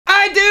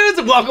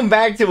and welcome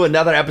back to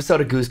another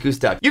episode of Goose Goose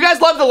Duck. You guys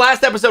loved the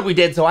last episode we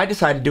did, so I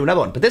decided to do another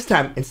one. But this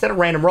time, instead of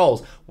random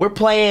rolls, we're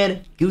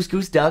playing Goose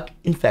Goose Duck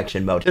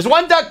Infection Mode. There's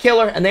one duck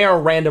killer, and they are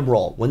a random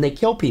roll. When they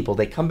kill people,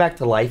 they come back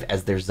to life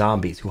as they're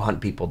zombies who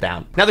hunt people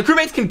down. Now, the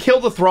crewmates can kill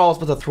the thralls,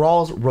 but the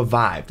thralls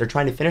revive. They're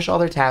trying to finish all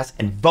their tasks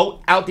and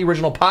vote out the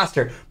original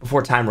imposter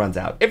before time runs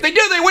out. If they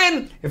do, they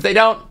win. If they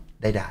don't,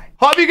 they die.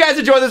 Hope you guys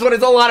enjoy this one.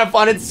 It's a lot of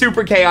fun. It's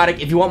super chaotic.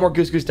 If you want more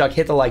Goose Goose Duck,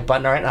 hit the like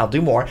button. All right, and I'll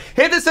do more.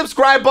 Hit the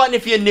subscribe button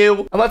if you're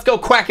new, and let's go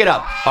quack it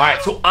up. All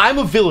right, so I'm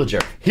a villager.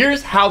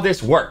 Here's how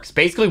this works.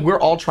 Basically, we're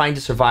all trying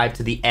to survive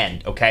to the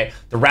end, okay?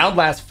 The round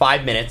lasts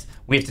 5 minutes.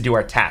 We have to do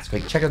our task.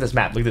 Like, check out this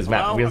map. Look at this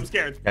map. I'm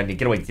scared.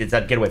 Get away.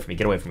 Get away from me.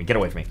 Get away from me. Get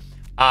away from me.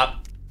 Oh,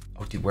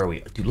 dude, where are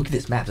we? Dude, look at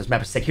this map. This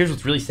map is sick. Here's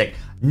what's really sick.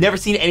 Never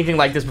seen anything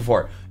like this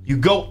before. You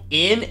go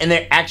in, and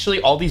they're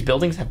actually, all these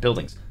buildings have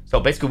buildings. So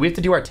basically, we have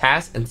to do our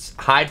task and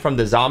hide from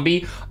the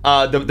zombie,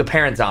 the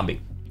parent zombie.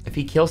 If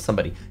he kills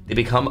somebody, they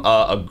become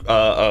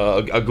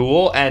a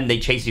ghoul, and they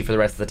chase you for the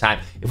rest of the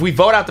time. If we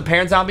vote out the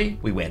parent zombie,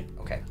 we win.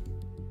 Okay.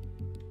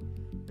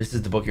 This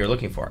is the book you're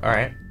looking for. All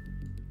right.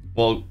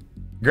 Well,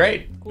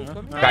 great.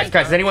 Guys,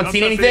 has anyone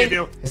seen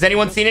anything? Has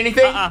anyone seen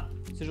anything?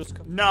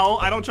 No,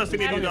 I don't trust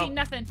any of you. I've seen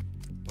nothing.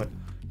 What?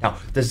 Now,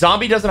 the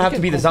zombie doesn't have to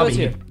be the zombie.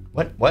 Here.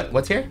 What?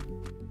 What's here?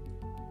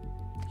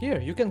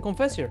 Here, you can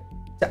confess here.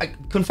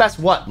 Confess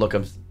what,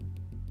 Lookums?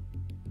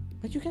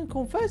 But you can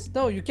confess.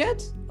 No, you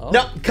can't. Oh,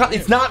 no,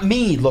 it's not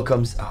me,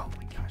 Lookums. Oh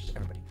my gosh,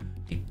 everybody.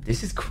 Dude,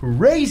 this is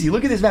crazy.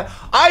 Look at this map.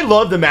 I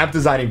love the map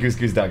design in Goose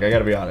Goose Duck. I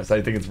gotta be honest.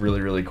 I think it's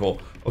really, really cool.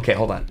 Okay,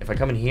 hold on. If I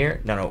come in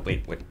here. No,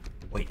 wait.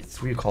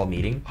 It's where you call a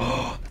meeting?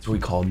 Oh, that's where we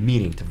call a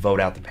meeting to vote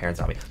out the parent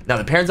zombie. Now,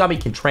 the parent zombie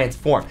can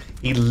transform.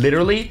 He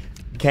literally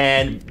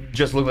can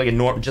just look like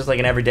just like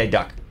an everyday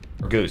duck.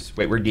 Or goose.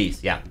 Wait, we're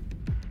geese. Yeah.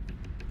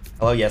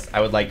 Hello, yes.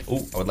 I would like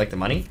the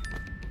money.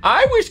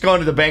 I wish going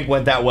to the bank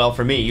went that well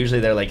for me. Usually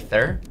they're like,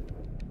 sir,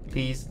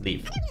 please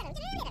leave.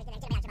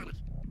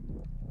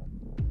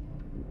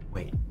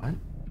 Wait, what?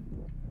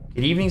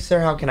 Good evening, sir.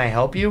 How can I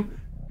help you?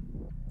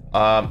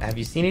 Have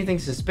you seen anything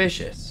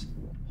suspicious?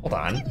 Hold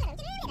on.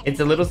 It's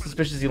a little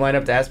suspicious you lined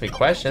up to ask me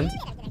questions.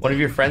 One of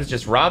your friends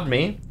just robbed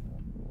me.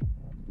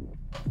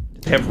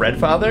 Do they have red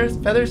feathers?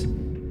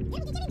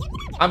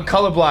 I'm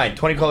colorblind.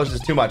 20 colors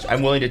is too much.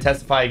 I'm willing to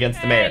testify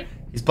against the mayor.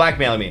 He's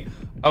blackmailing me.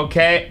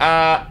 Okay,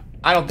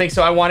 I don't think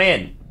so. I want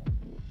in.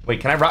 Wait,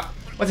 can I rob?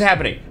 What's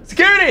happening?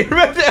 Security!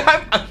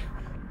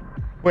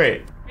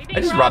 Wait, I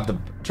just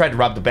tried to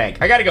rob the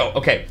bank. I gotta go.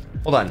 Okay,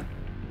 hold on.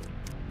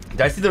 Did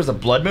I see there was a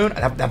blood moon?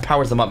 That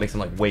powers them up, makes them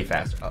like way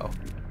faster. Uh oh.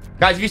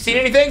 Guys, have you seen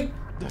anything?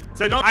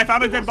 So no, I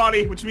found a dead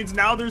body, which means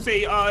now there's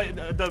a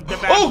the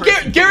bad oh,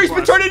 Gary's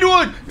been turned into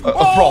a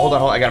thrall. Hold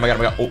on. I got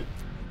him. Oh.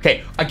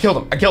 Okay, I killed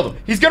him.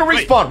 He's gonna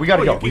respawn. We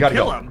gotta go. We gotta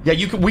go. Yeah,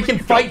 we can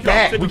fight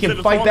back. We can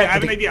fight back. I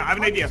have an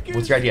idea.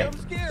 What's your idea?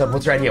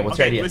 What's your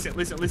idea?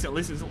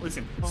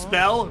 Listen.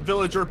 Spell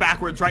villager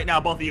backwards right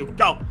now, both of you.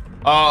 Go.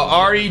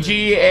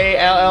 R-E-G-A-L-L-I-V.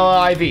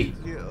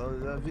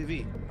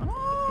 VV.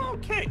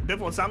 Okay.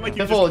 Biffle, it sounded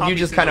like you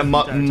just kind of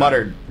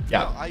muttered.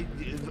 Yeah.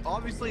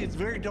 Obviously, it's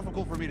very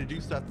difficult for me to do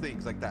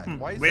things like that.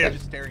 Why is he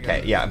just staring at me?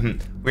 Okay, yeah.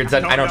 Weird.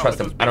 I don't trust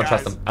him. I don't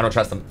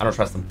trust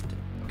him.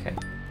 Okay.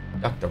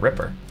 Duck the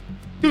Ripper.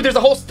 Dude, there's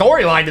a whole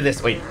storyline to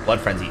this. Wait, blood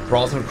frenzy.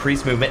 Thralls have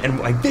increased movement and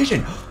my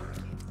vision.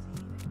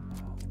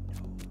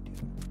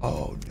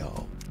 Oh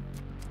no.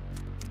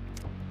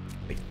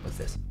 Wait, what's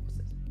this?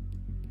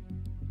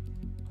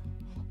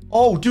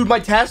 Oh, dude, my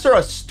tasks are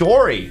a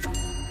story.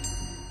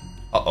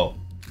 Oh,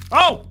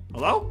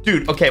 hello?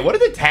 Dude, okay, what are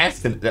the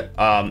tasks?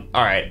 All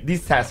right,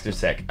 these tasks are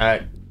sick.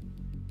 Hello?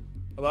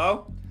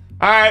 All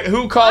right,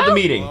 who called the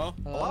meeting?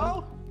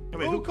 Hello?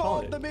 Wait, who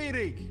called the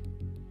meeting?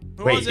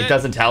 Wait, it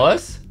doesn't tell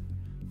us?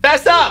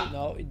 Fess up!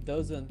 No, it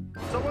doesn't.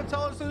 Someone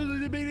tell us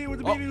who's the meeting with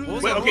the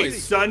meeting. Wait, okay,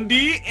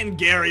 Sunday and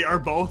Gary are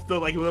both the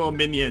like little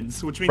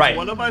minions, which means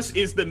one of us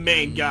is the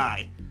main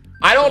guy.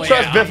 I don't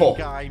trust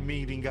Biffle.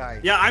 Meeting guy.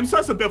 Yeah, I'm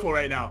sus of Biffle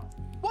right now.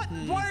 What?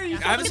 Why are you?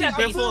 I haven't seen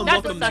Biffle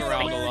and Lookums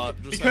around a lot.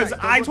 Because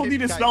I told you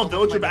to spell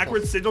villager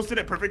backwards. Sigils did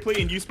it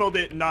perfectly, and you spelled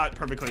it not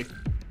perfectly.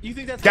 You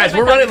think that's guys?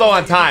 We're running low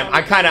on time.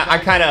 I kind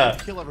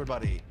of kill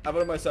everybody. I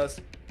voted my sus.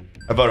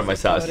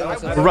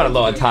 We're running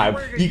low on time.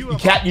 You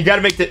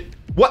gotta make the.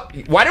 What?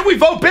 Why didn't we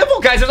vote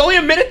Biffle, guys? There's only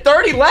a minute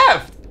 30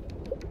 left.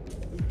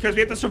 Because we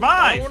have to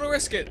survive. I don't want to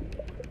risk it.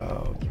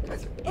 Oh, you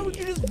guys are. Oh,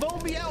 you just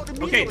vote me out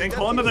immediately. Okay, then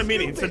call another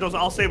meeting. Sigils,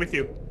 I'll stay with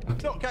you.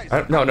 No, guys.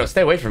 No,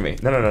 stay away from me.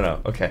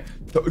 No. Okay.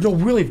 No,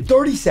 really,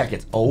 30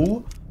 seconds.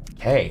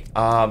 Okay.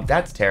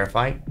 That's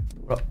terrifying.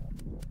 Where's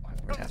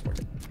passport?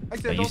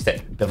 No, you stay.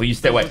 Biffle, you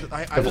stay away. Listen,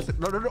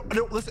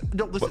 listen,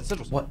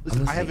 Sigils. What?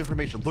 Listen, I have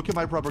information. Look at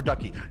my rubber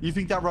ducky. You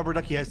think that rubber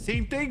ducky has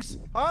seen things?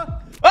 Huh?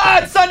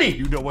 Ah, it's Sunday!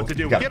 You know what to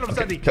do. Get him,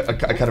 Sunday. I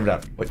cut him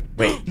down. Wait.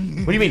 What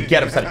do you mean,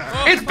 get him, Sunday?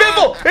 It's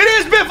Biffle! It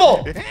is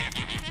Biffle!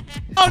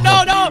 Oh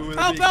no, no! You will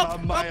Help, become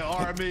help! my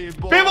army,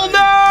 boy. Biffle,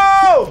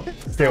 no!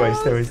 Stay away,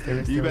 stay away, stay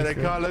away. You better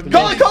call him.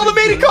 Call the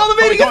meeting, call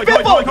the meeting. It's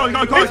Biffle.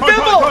 It's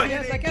Biffle.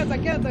 Yes, I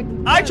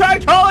can't. I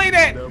tried calling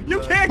it. You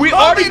can't. We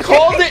already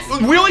called it.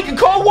 We only can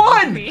call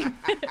one.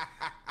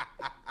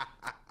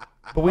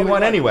 But we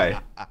won anyway.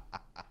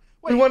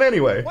 We won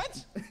anyway.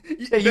 What?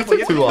 Yeah, you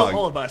took too All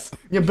long. of us.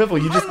 Yeah, Biffle,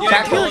 you just You're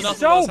cackled.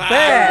 so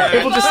bad.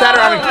 Biffle just sat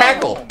around and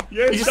cackled.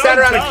 You're You just so sat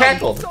around and dumb.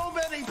 cackled. So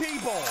many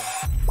people.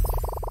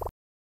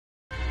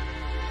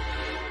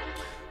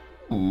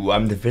 Ooh,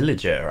 I'm the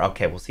villager.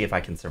 Okay, we'll see if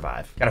I can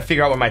survive. Gotta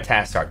figure out what my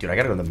tasks are. Dude, I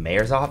gotta go to the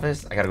mayor's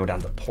office. I gotta go down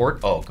to the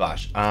port. Oh,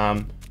 gosh.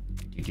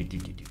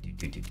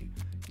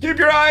 Keep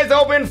your eyes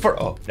open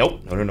for... Oh,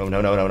 nope.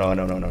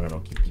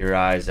 No. Keep your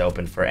eyes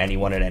open for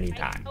anyone at any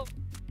time.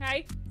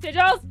 Okay,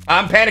 Sigils.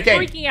 I'm panicking.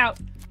 Freaking out.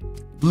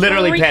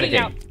 Literally Freaking panicking.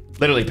 out.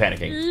 Literally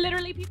panicking.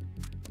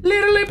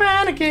 Literally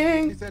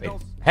panicking.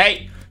 Sigils.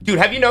 Hey, dude,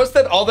 have you noticed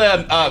that all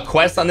the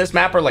quests on this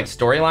map are like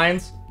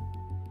storylines?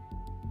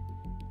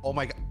 Oh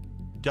my god.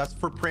 Just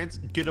for Prince,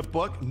 get a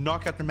book,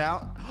 knock out them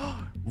out.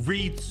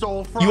 Read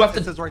Soul Fraud. You have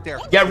to... It says right there.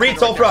 Yeah, read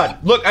Soul Fraud.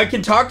 Look, I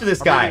can talk to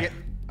this guy.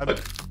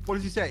 What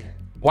does he say?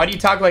 Why do you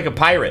talk like a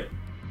pirate?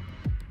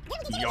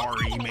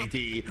 Yari,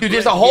 matey. Dude,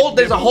 there's a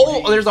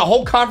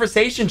whole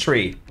conversation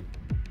tree.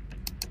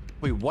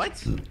 Wait,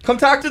 what? Come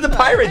talk to the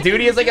pirate,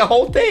 dude. He has like a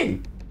whole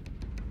thing.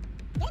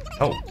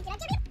 Oh.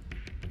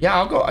 Yeah,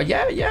 I'll go.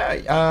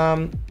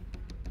 Yeah.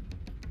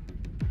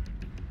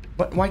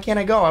 Why can't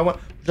I go?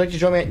 Would you like to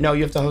join me? No,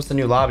 you have to host a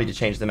new lobby to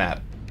change the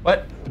map.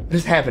 What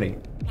is happening?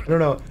 I don't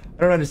know.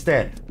 I don't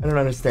understand. I'm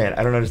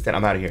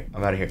out of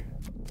here.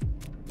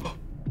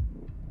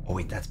 Oh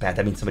wait, that's bad.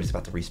 That means somebody's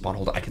about to respawn.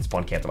 Hold on, I can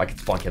spawn camp them.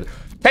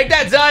 Take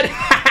that, Zud!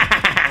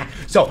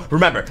 So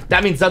remember,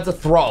 that means Zud's a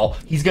thrall.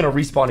 He's gonna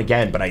respawn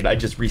again, but I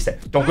just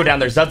reset. Don't go down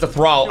there. Zud's a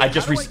thrall. I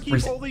just reset.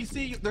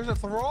 There's a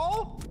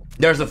thrall?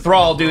 There's a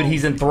thrall, dude.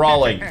 He's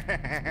enthralling.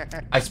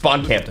 I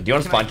spawn camped him. Do you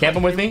want to spawn camp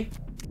him with me?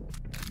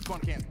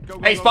 Spawn camp. Go,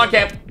 Hey, spawn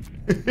camp.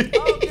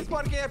 Oh, get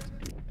spawn camped.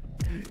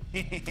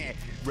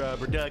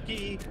 Rubber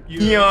ducky.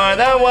 You're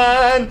the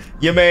one.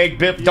 You make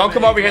Biff. Don't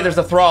come over here. There's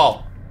a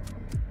thrall.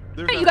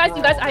 Hey, you guys,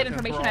 I have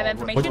information.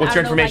 What's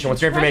your information?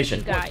 What's your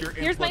information?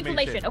 Here's my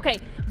information. Okay,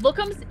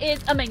 Lookums is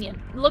a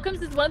minion.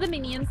 Lookums is one of the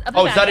minions of the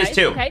Oh, bad Zud guys, is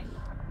too. Okay.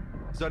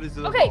 Zud is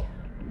Okay,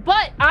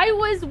 but I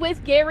was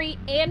with Gary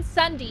and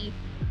Sunday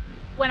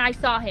when I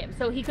saw him,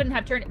 so he couldn't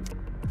have turned.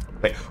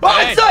 Wait. Oh,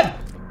 it's Zud!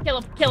 Kill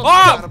him and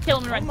run. Oh Kill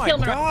him and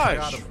run.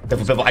 gosh.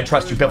 Biffle, I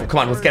trust you, Biffle. Come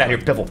on, let's get out of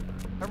here, Biffle.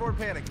 Everyone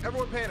panic.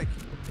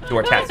 Do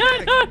our task. No.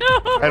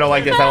 I don't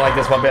like this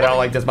one bit. I don't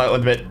like this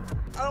one bit.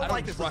 I don't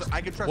like this.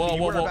 I can trust Whoa, you.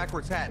 You whoa, wear a whoa.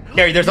 backwards hat.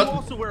 Gary, there's you a...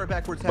 also wear a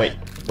backwards hat.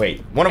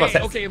 Wait. One of us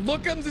has... Okay,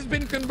 Lookums has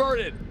been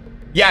converted.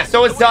 Yeah,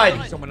 so is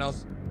Zud. Someone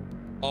else.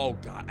 Oh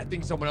god, I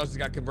think someone else has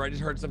got converted. I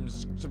just heard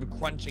some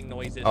crunching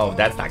noises. Oh,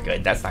 that's not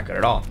good. That's not good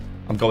at all.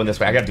 I'm going this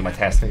way. I gotta do my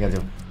task.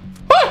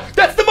 Ah!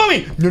 That's the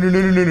mummy! No.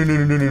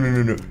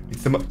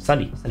 It's the mummy.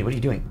 Sunday, what are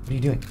you doing?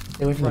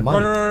 Stay away from the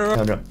mummy.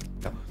 No.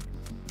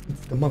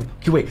 It's the mummy.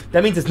 Okay, wait.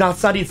 That means it's not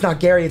Sunday. It's not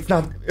Gary. It's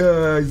not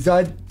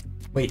Zud.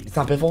 Wait, it's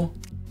not Biffle?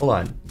 Hold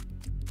on.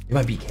 It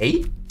might be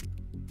Kate?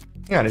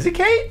 Hang on, is it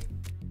Kate?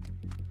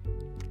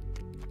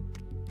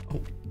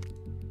 Oh.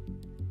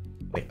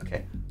 Wait,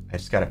 okay. I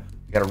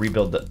gotta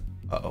rebuild the...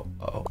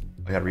 Uh-oh.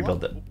 I gotta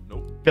rebuild the...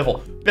 Nope.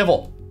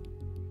 Biffle!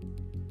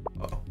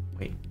 Uh-oh.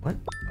 Wait, what?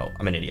 Oh,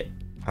 I'm an idiot.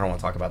 I don't want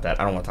to talk about that.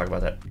 We're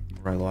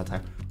running low on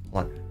time.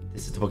 Hold on.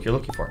 This is the book you're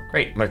looking for.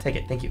 Great, I'm gonna take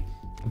it. Thank you.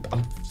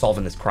 I'm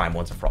solving this crime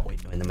once and for all.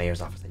 Wait, in the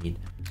mayor's office, I need...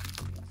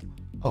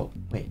 Oh,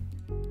 wait.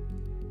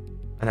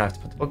 And now I have to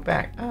put the book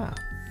back. Ah.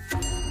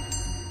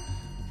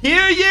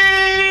 Hear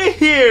ye!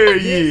 Could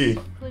be.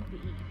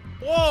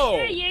 Whoa.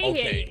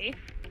 Okay.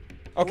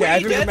 Okay, I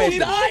have Wait, information.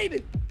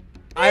 died.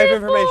 I have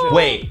information.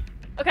 Wait.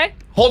 Okay.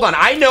 Hold on.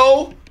 I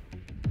know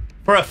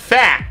for a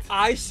fact.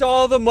 I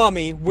saw the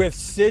mummy with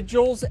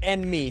Sigils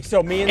and me.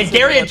 So me and And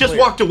Gary had just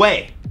walked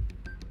away.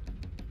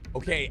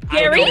 Okay,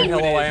 Gary? I don't know who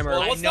it Hello, is. Amber.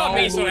 Well, it's not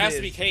me, so it has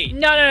to be Kate.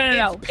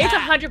 No. It's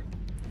 100.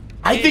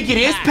 I think it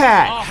is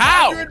Pat.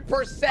 How? 100%.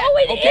 Oh,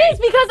 it is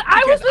because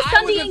I was with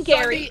Sunday and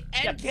Gary.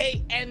 and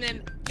Kate, and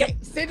then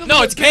Sigils.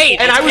 No, it's Kate.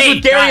 And It's I was Kate,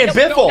 with Gary and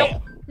guys.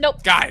 Biffle.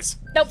 Nope. Guys,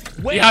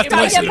 Wait, you have to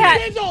try listen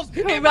again,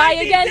 to me. Pat. Try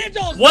again.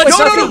 What's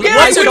No, Gary,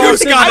 what's a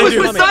goose I gotta was do?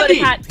 with Sunday.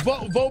 Pat.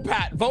 Vote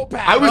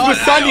Pat. I was with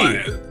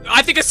Sunday.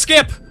 I think it's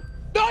Skip.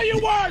 No, you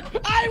weren't.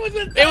 I was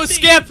with It was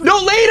Skip. No,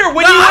 later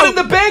when you went in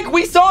the bank,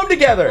 we saw him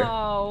together.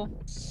 Oh.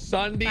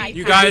 Sunday.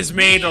 You guys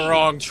made the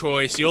wrong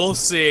choice. You'll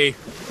see.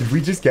 Did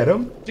we just get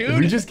him? Dude, Did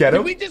we just get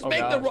him? Did we just make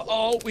the?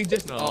 We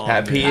just. No.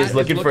 Pat P is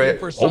looking for it.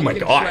 Oh my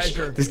sunken gosh,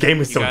 treasure. this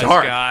game is You so guys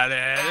dark. got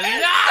it.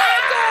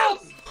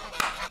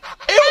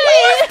 It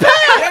was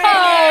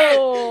Pat.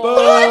 Oh.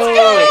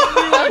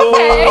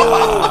 Okay.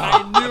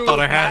 I thought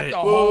I had it. The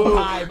whole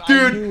time. I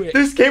knew Dude, it.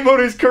 this game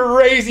mode is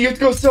crazy. You have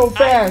to go so I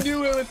fast.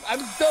 knew it was. I'm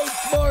so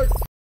smart.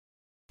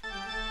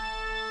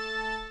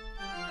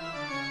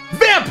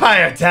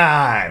 Vampire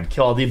time.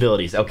 Kill all the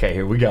abilities. Okay,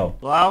 here we go.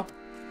 Hello?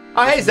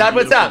 Oh, hey, Zod,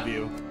 what's up?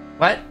 View.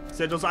 What?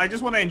 Sigils, I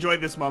just want to enjoy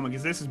this moment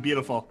because this is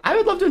beautiful. I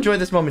would love to enjoy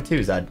this moment too,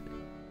 Zud.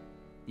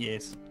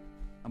 Yes.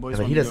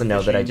 But he doesn't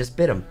know that I just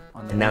bit him,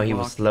 and now he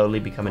will slowly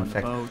become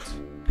infected.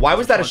 Why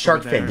was that a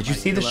shark fin? Did you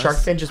see the shark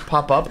fin just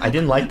pop up? I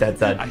didn't like that,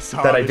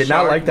 Zud. I did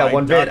not like that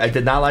one bit. I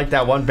did not like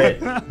that one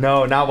bit.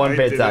 No, not one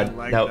bit,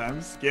 Zud. No.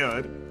 I'm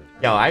scared.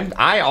 No,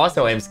 I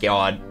also am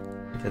scared.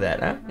 To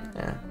that, huh?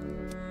 Yeah.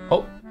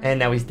 Oh, and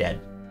now he's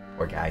dead.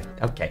 Poor guy.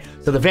 Okay,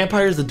 so the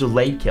vampire is a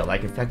delayed kill. I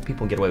can infect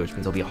people and get away, which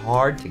means it'll be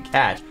hard to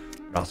catch,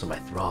 but also my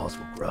thralls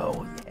will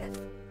grow. Yeah.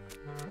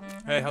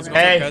 Hey, how's it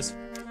going, guys?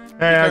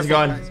 Hey, how's it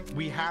going? Guys.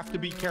 We have to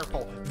be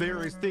careful.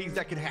 There is things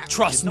that can happen.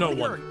 Trust no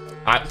one.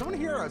 Someone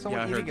here,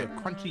 someone eating a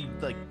crunchy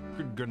like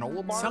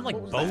granola bar. Sound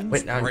like bones.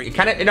 Wait, it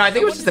kind of. No, I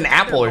think it was just an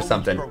apple or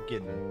something.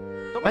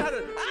 What?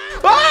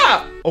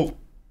 Ah! Oh.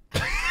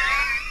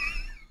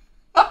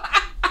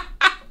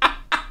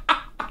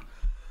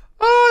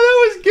 Oh, that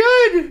was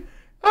good.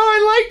 Oh,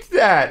 I liked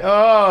that.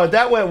 Oh,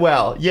 that went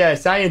well.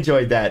 Yes, I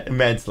enjoyed that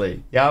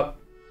immensely. Yep.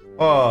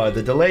 Oh,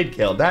 the delayed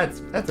kill. That's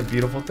a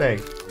beautiful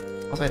thing.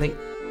 Also, I think.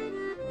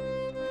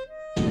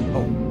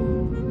 Oh,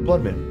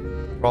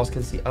 Bloodman. Thralls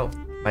can see. Oh,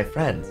 my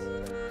friends.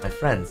 My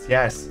friends.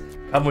 Yes.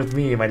 Come with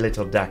me, my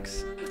little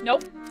ducks.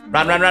 Nope.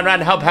 Run, run, run, run.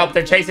 Help, help.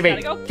 They're chasing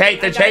me. Go.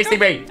 Kate, they're chasing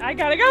me. I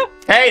gotta go.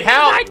 Kate,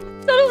 help.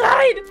 Don't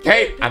hide.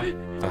 Kate, I'm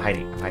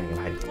hiding. I'm hiding. I'm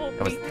hiding.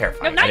 That was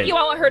terrifying. No, not you.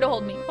 I want her to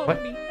hold me. Hold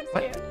What? me. I'm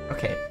What? scared.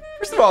 Okay.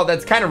 First of all,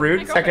 that's kind of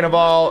rude. Second of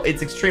all,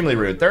 it's extremely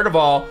rude. Third of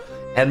all,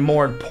 and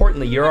more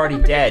importantly, you're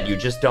already dead. You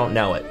just don't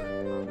know it.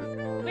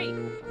 Wait.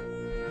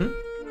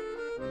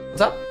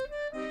 What's up?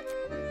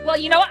 Well,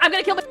 you know what? I'm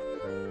gonna kill the.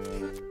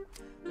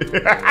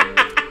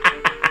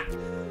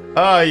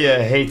 Oh,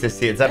 yeah. Hate to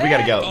see it. Zed, we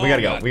gotta go. We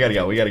gotta go. We gotta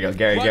go. We gotta go.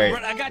 Gary, Gary.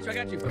 Run, I got you.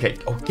 Okay.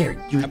 Oh, Gary,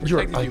 you're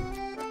protected a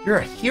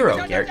hero,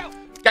 Go, Gary. go,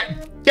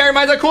 Gary,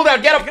 mine's on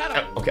cooldown. Get him. got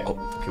him. Okay. Oh,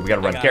 okay. We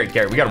gotta run. Gary,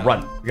 we gotta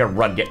run. We gotta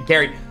run.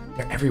 Gary,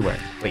 they're everywhere.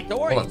 Wait. Don't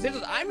worry, hold on.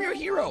 Sigils, I'm your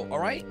hero, all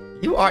right?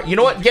 You are. You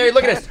know what, Gary?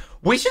 Look at this.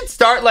 We should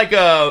start like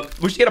a.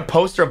 We should get a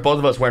poster of both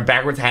of us wearing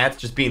backwards hats,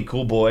 just being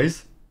cool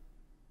boys.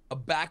 A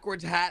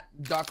backwards hat,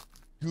 duck,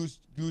 goose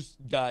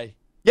guy.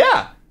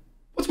 Yeah.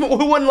 Who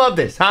wouldn't love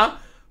this, huh?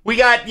 We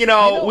got, you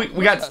know, we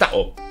got stuff.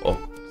 Oh,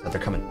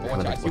 they're coming.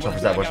 Watch out for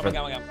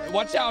that.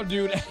 Watch out,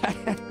 dude.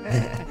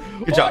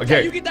 Good job,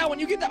 Gary. You get that one.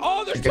 You get that.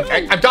 Oh, there's two.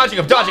 I'm dodging.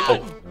 Oh,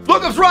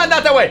 Lookup's run,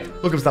 not that way.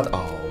 Lookup's not.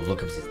 Oh,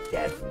 Lookup's is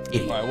dead.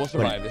 Idiot. All right, we'll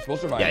survive this. We'll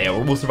survive. Yeah,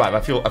 we'll survive. I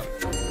feel.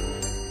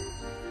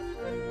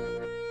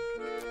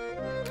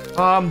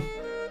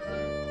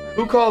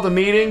 Who called the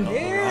meeting?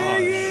 Hear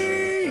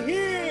ye!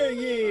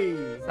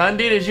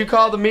 Andy, did you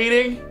call the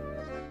meeting?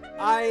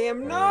 I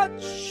am not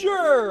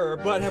sure,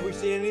 but have we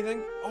seen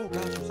anything? Oh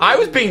gosh. I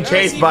was being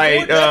chased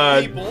by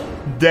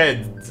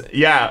dead.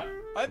 Yeah.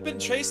 I've been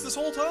chased this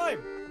whole time.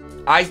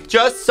 I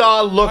just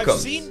saw Lookup.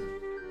 I've seen.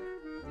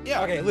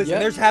 Yeah. Okay, listen.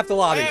 There's half the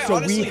lobby, I so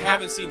honestly we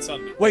haven't seen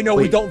Sunday. Wait, no,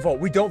 we don't vote.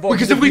 We don't vote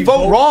because if we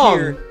vote wrong,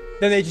 here,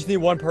 then they just need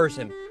one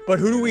person. But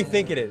who do we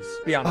think it is?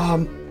 Be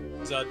honest.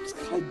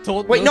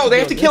 Wait, no, they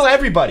have to kill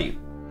everybody.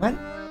 What?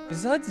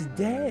 Zud's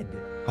dead.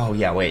 Oh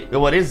yeah, wait.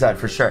 Well, it is Zud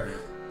for sure.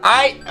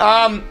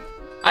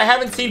 I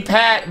haven't seen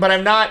Pat, but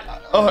I'm not.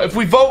 If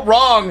we vote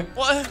wrong,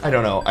 what? I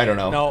don't know.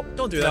 No,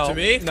 don't do that to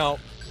me. No.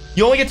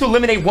 You only get to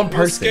eliminate one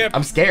person. Skip.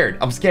 I'm scared.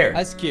 I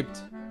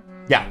skipped.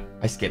 Yeah,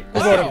 I skipped. Who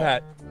voted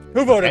Pat?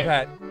 Who voted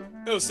Pat?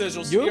 Oh,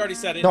 Sigils, You? you already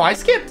said it. No, I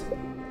skipped.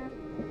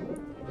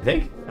 I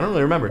think. I don't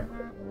really remember.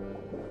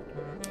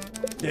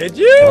 Did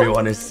you?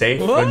 Everyone is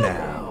safe for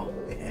now.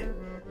 Yeah.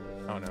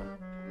 Oh no.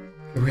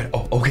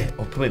 Okay.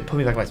 Oh, put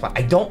me back in my spot.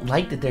 I don't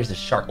like that there's a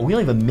shark. Oh, we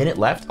only have a minute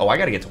left. Oh, I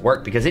gotta get to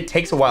work because it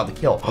takes a while to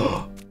kill.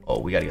 Oh,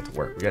 we gotta get to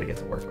work.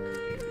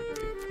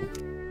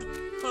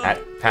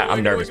 Pat,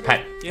 I'm nervous.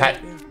 Pat,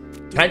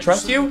 can I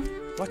trust you?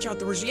 Watch out,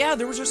 there was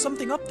just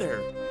something up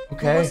there.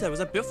 Okay. What was that? Was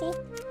that Biffle?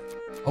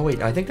 Oh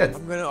wait, I think that's.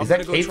 I'm Is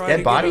that go Kate's try dead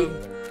to body?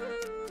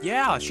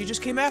 Yeah, she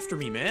just came after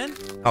me, man.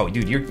 Oh,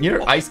 dude,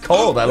 you're ice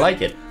cold. I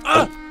like it.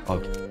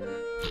 Okay.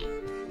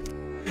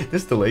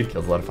 This delayed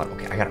kill's a lot of fun.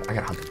 Okay, I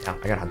gotta hunt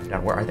them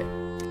down. Where are they?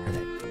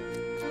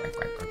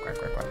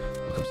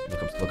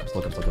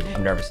 Lookums.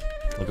 I'm nervous.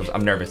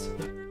 I'm nervous.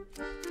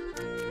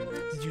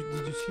 Did you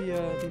see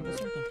the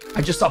investor?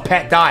 I just saw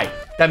Pat die.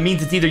 That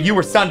means it's either you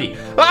or Sunday.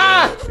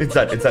 Ah! It's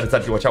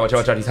Zud. Watch out.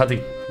 He's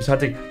hunting.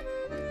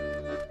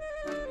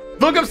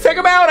 Lookums, take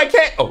him out. I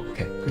can't. Oh,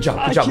 okay. Good job,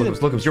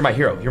 Lookums. You're my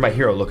hero,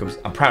 Lookums.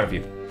 I'm proud of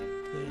you.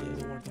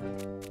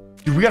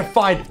 Dude, we gotta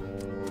find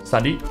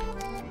Sunday.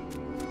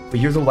 But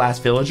you're the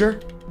last villager?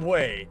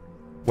 Wait.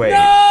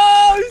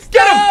 No!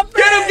 Get him!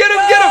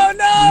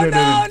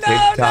 No!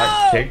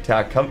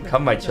 Tick-tock.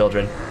 Come, my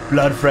children.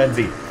 Blood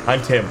frenzy.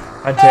 Hunt him.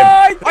 I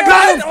got him! I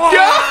got him!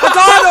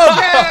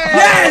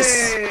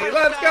 Yes!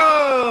 Let's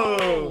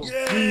go!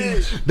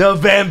 The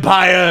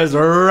vampires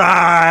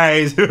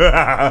rise!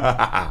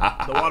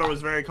 The water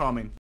was very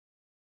calming.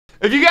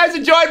 If you guys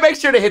enjoyed, make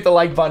sure to hit the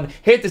like button,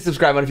 hit the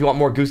subscribe button if you want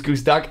more Goose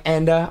Goose Duck,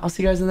 and I'll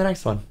see you guys in the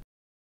next one.